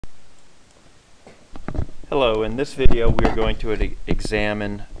Hello, in this video we are going to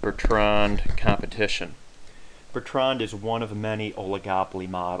examine Bertrand competition. Bertrand is one of many oligopoly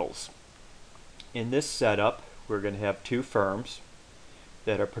models. In this setup we're going to have two firms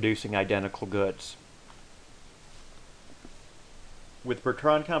that are producing identical goods. With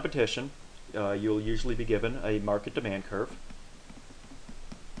Bertrand competition you'll usually be given a market demand curve.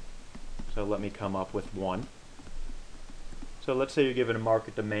 So let me come up with one. So let's say you're given a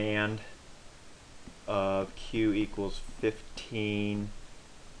market demand of Q equals 15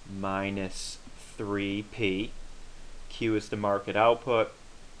 minus 3P. Q is the market output,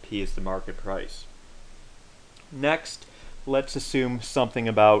 P is the market price. Next, let's assume something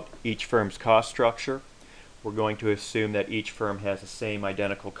about each firm's cost structure. We're going to assume that each firm has the same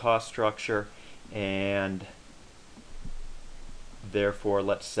identical cost structure, and therefore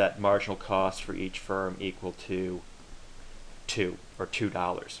let's set marginal cost for each firm equal to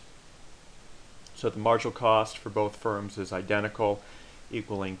 $2. So the marginal cost for both firms is identical,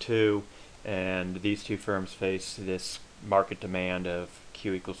 equaling 2, and these two firms face this market demand of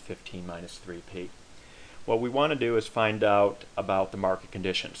Q equals 15 minus 3P. What we want to do is find out about the market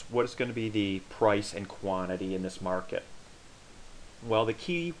conditions. What is going to be the price and quantity in this market? Well, the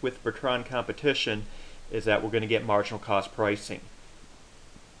key with Bertrand competition is that we're going to get marginal cost pricing.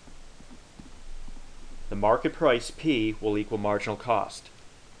 The market price P will equal marginal cost.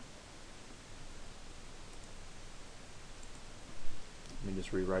 Let me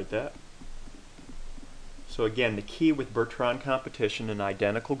just rewrite that. So again, the key with Bertrand competition and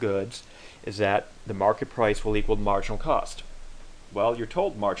identical goods is that the market price will equal marginal cost. Well, you're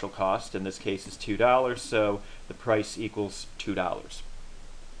told marginal cost, in this case is $2, so the price equals $2.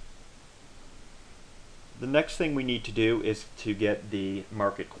 The next thing we need to do is to get the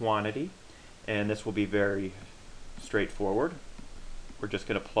market quantity, and this will be very straightforward. We're just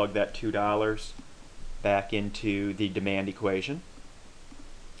going to plug that $2 back into the demand equation,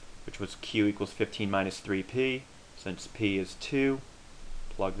 which was Q equals 15 minus 3P. Since P is 2,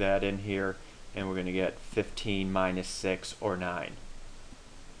 plug that in here, and we're going to get 15 minus 6, or 9.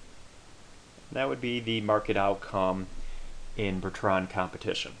 That would be the market outcome in Bertrand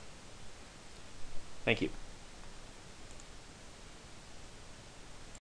competition. Thank you.